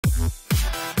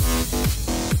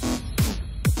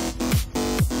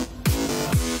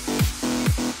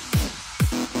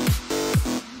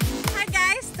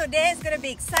today is gonna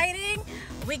be exciting.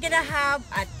 We're gonna have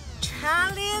a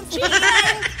challenge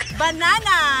eating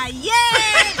banana. Yay!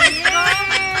 Let's go.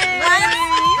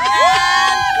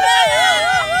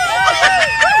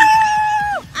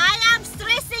 I am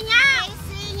stressing out.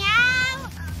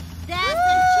 There's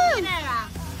a cheater.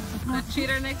 The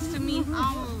cheater next to me.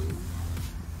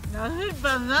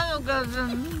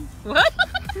 What?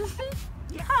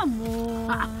 Come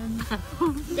on.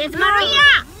 There's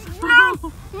Maria.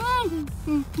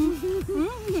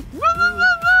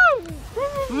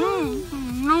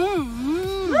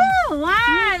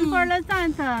 One for La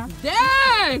Santa.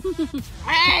 Dang!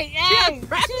 Hey, She had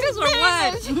practice or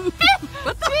what?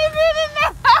 What the?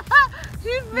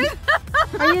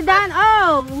 Are you done?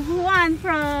 Oh, one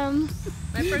from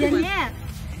My first one. Jeanette.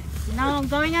 Now I'm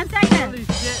going on second. Holy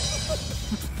shit.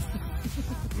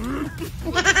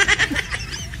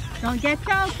 Don't get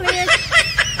choked, please.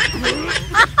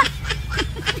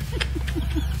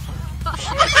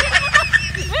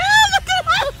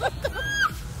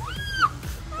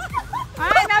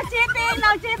 Alright,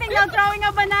 no cheating, no throwing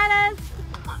of bananas.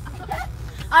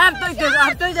 I have to do this. I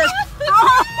have to do this.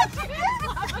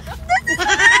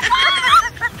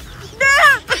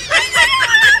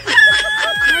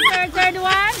 Third one.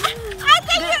 I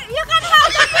think you can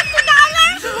have the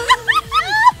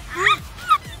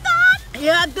 $50.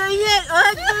 You have to eat it. I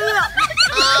have to eat it.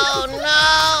 Oh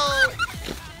no!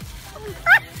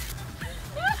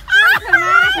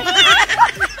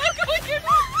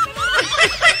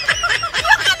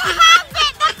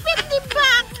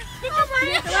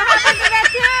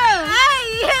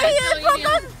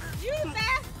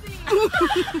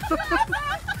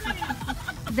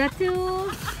 The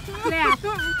two left.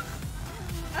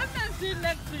 I'm not sitting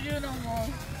next to you no more.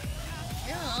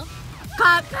 Yeah.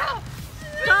 Cut.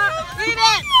 Eat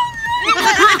it!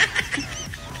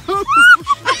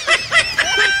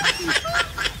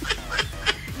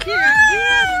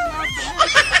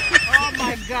 Oh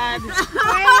my God.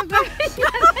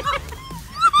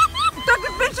 Took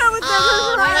a picture with them.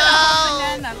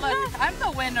 Banana. Look, I'm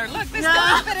the winner. Look, this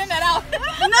guy's spitting it out. No,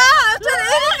 I'm just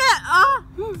eating it. Oh.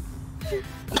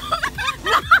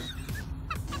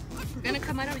 It's gonna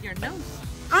come out of your nose.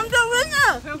 I'm the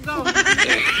winner. Go, go. Look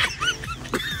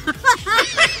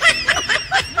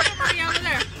at Maria over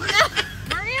there.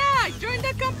 Maria, join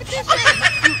the competition.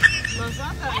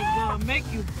 Lasagna is gonna make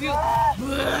you feel.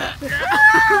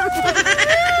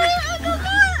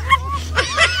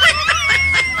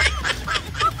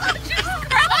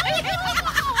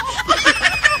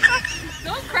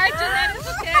 Don't cry, Jeanette. It's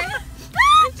okay.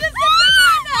 It's just a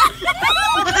banana.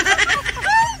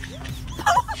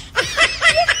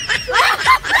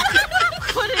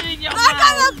 Put it in your I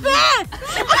got a bit.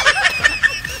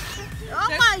 Oh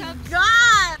my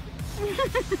god!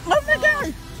 Oh my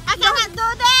God. I cannot do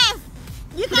this!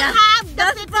 You can have the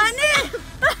That's funny.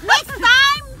 Next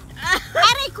time,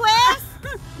 I request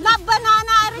not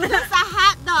banana, I request a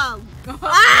hot dog.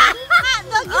 Hot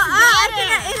dog is I better.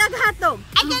 can eat a hot dog.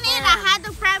 I can eat a hot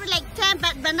dog probably like 10,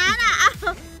 but banana,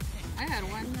 I had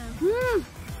one.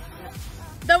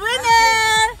 The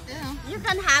winner. Yeah. you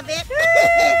can have it.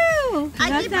 Woo! I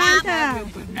La give up. Santa.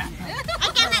 I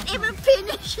cannot even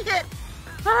finish it.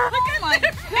 Oh my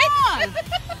God.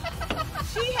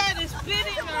 She had it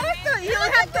spitting on it. You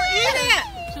have to eat it.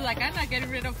 She's like, I'm not getting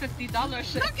rid of $50.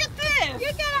 Look at this.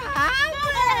 You can have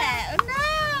it. No.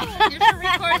 You should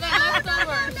record that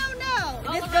leftovers. No.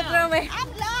 Let's go throw away. I'm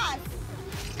lost.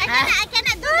 I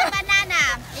cannot do the banana.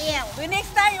 Ew. So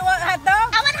next time you want hot dog?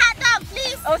 I want hot dog,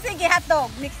 please. Oh, sige, hot dog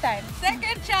next time.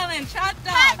 Second challenge, hot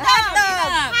dog. Hot dog. Hot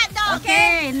dog. Hot dog.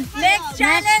 Okay. Next dog.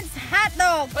 challenge, hot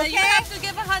dog. But you Okay. have to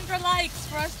give 100 likes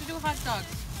for us to do hot dogs.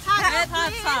 Hot With dog, hot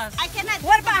please. sauce. I cannot do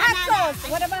What the about hot banana. sauce?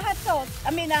 What about hot sauce?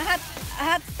 I mean, hot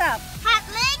stuff. Hot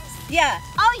links? Yeah.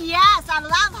 Oh yes, I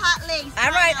love hot links. All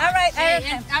right. Hey,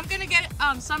 and I'm gonna get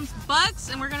some bugs,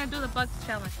 and we're gonna do the bugs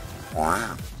challenge.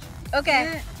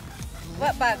 Okay.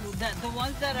 What bugs? The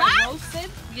ones that Bugs? are roasted?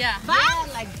 Yeah.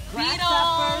 Bugs? Like Beetles.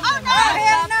 grasshoppers Oh, and no. Oh,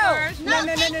 hell no. grasshoppers. No,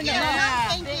 thank you. No,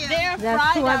 thank you. They're That's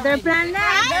fried what they're already. planning.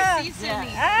 Yeah. They're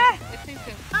seasoning. Ah. It's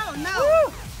seasoned. Oh no.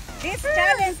 Woo. This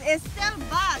challenge is Still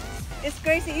bugs.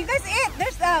 crazy. You guys eat.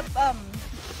 There's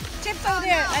chips over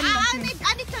there. No, And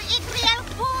I need to eat real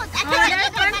food. I there's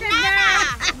cannot eat bunches banana.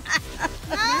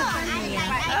 No.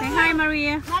 Say hi,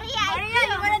 Maria. Maria,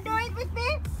 you wanna do it with me?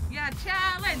 Yeah,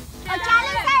 challenge. Oh,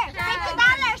 challenge her. $50.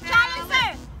 Challenge her.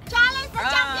 Challenge the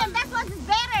champion. That was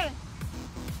better.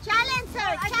 Challenge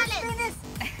her. Challenge.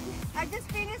 I just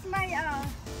finished my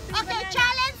Okay,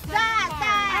 challenge that.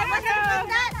 What's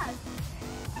that?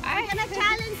 I'm gonna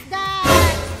challenge the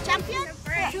champion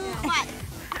to what?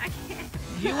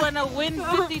 You want wanna win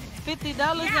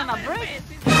 $50 on a break?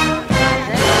 Challenge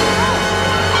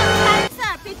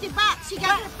her, $50. She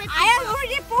got her $50. I have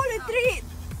already pulled a treat.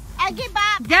 I give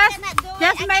up. Just I cannot do it.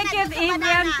 just I make cannot it do the even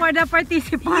banana. for the You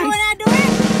participants. wanna do it?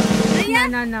 No.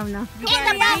 Eat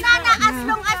the banana as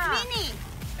long as Minnie.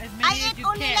 As I many as ate you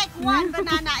only can. like one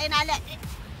banana and I let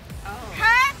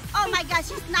her. Oh my gosh,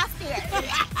 she's nasty.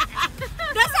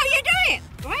 That's how you do it,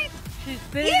 right? She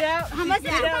spit it out. How She much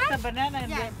spit is it? out the banana and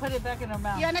Yeah. then put it back in her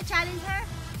mouth. You wanna challenge her?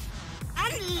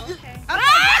 Okay. Okay, go.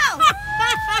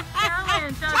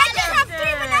 I just have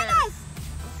 3 bananas.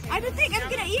 I don't think I'm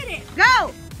gonna eat it.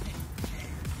 Go.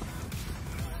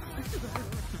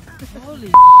 Holy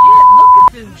shit! Look at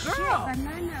this girl.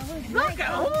 Banana. Look at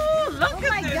look Oh at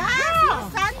my this gosh, girl. you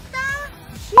Santa.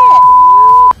 Shit.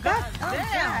 God Oh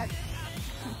damn. God.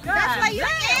 That's why you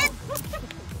eat.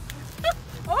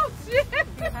 Oh shit!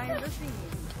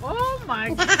 Oh my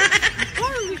god!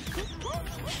 Holy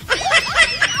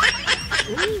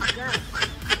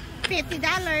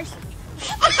 $50.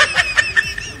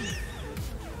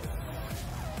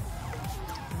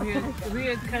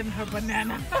 weird cutting her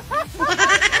banana.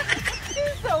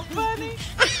 She's so funny.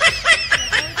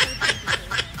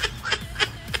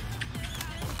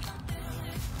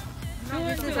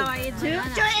 This is how I eat 2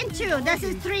 and 2. This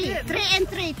is 3. 3 and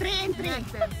 3. 3 and 3.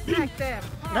 Next them.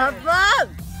 Not bad.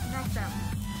 Next them.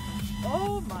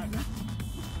 Oh my god!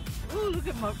 Look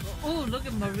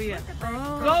at Maria.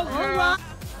 Oh. Go girl!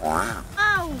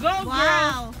 Oh, Go,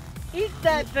 wow. Eat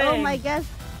that thing. Oh my gosh.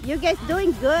 You guys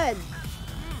doing good.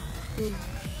 3,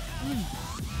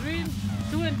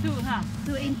 2 and 2, huh?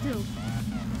 2 and 2.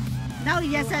 Now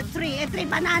you just said 3 and 3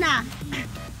 banana.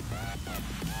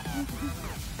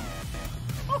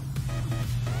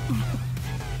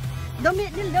 Don't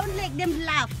let them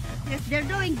laugh. Yes, they're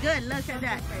doing good. Look at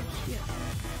that.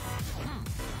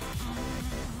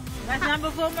 That's number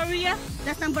 4, Maria.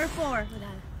 That's number 4.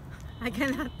 I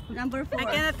cannot. Number 4. I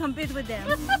cannot compete with them.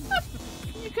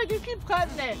 Because you keep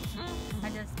cutting it. I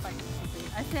just fight.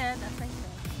 I said, as I said.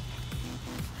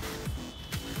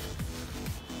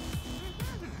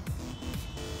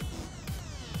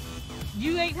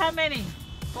 You ate how many?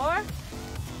 4?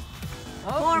 Oh,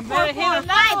 4, you 4, better 4, hit 5.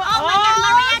 another one. Oh my God,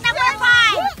 Maria number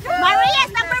 5.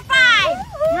 Maria's number 5.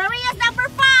 Maria's number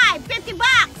 5. $50.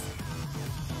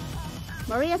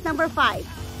 Maria's number 5.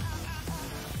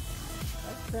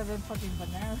 That's 7 fucking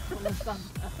bananas full of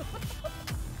something.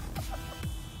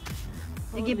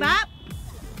 You give up?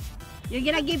 You're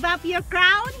gonna give up your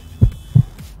crown?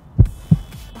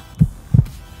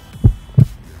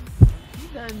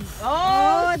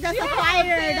 Oh, that's a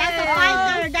fighter. That's a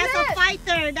fighter. That's a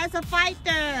fighter. That's a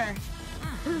fighter.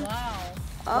 Wow.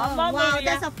 Oh, One more, wow, Maria.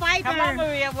 that's a fighter. Come on,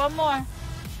 Maria, one more.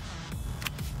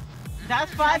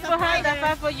 That's 5 That's a for her, fighter. that's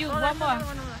 5 for you. One more.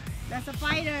 That's a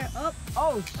fighter. Oh,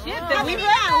 Oh shit, oh, then we Maria.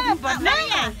 ran out of Maria.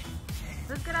 bananas.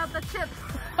 Let's get out the chips.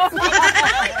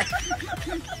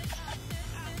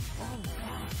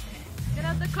 Get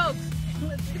out the Coke.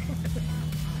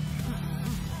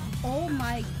 Oh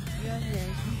my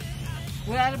goodness.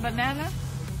 We're out of banana?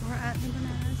 We're at the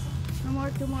bananas. No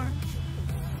more, 2 more.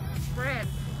 Bread.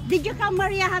 Did you count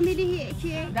Maria how many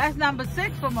she ate? That's number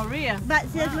 6 for Maria. But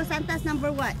says Santa's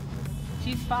number what?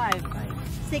 She's 5.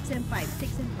 6 and 5.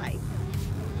 6 and 5.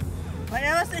 When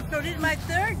I was included my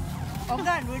 3rd, oh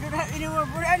God, we don't have any more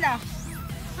banana.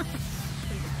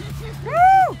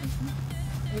 Woo!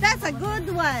 That's a good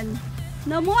one.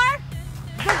 No more?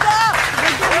 Good job.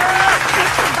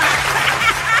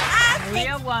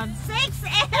 Maria won. 6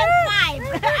 and 5.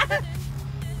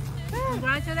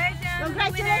 Congratulations.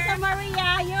 Congratulations,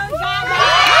 Maria. You got it.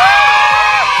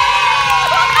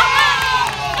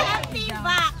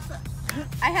 $50.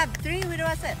 I have 3. What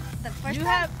was it? The first You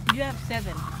time? have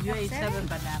 7. You ate 7 7?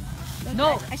 bananas. Okay,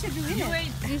 No, I should do you it.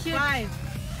 ate You should 5.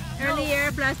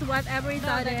 earlier plus whatever you No,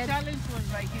 thought the it. challenge was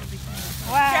right here between.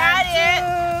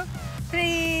 1, 2,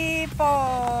 3,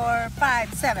 4,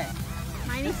 5, 7.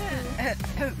 Mine is 2.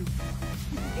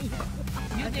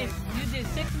 You did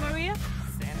 6, Maria?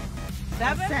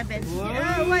 7. 7.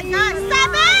 Whoa. Oh my God. 7? 7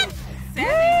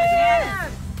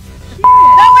 bananas.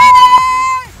 The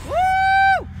winner!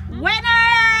 Woo!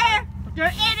 Winner!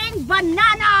 You're eating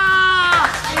banana!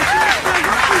 And you're the winning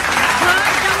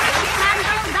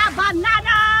the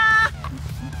banana!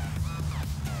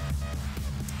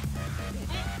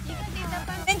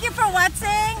 Thank you for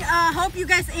watching. Hope you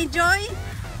guys enjoy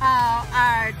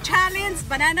our challenge,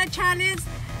 banana challenge.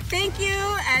 Thank you,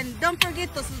 and don't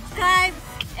forget to subscribe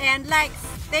and like.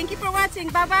 Thank you for watching.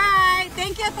 Bye bye.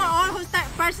 Thank you for all who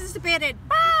participated.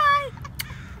 Bye.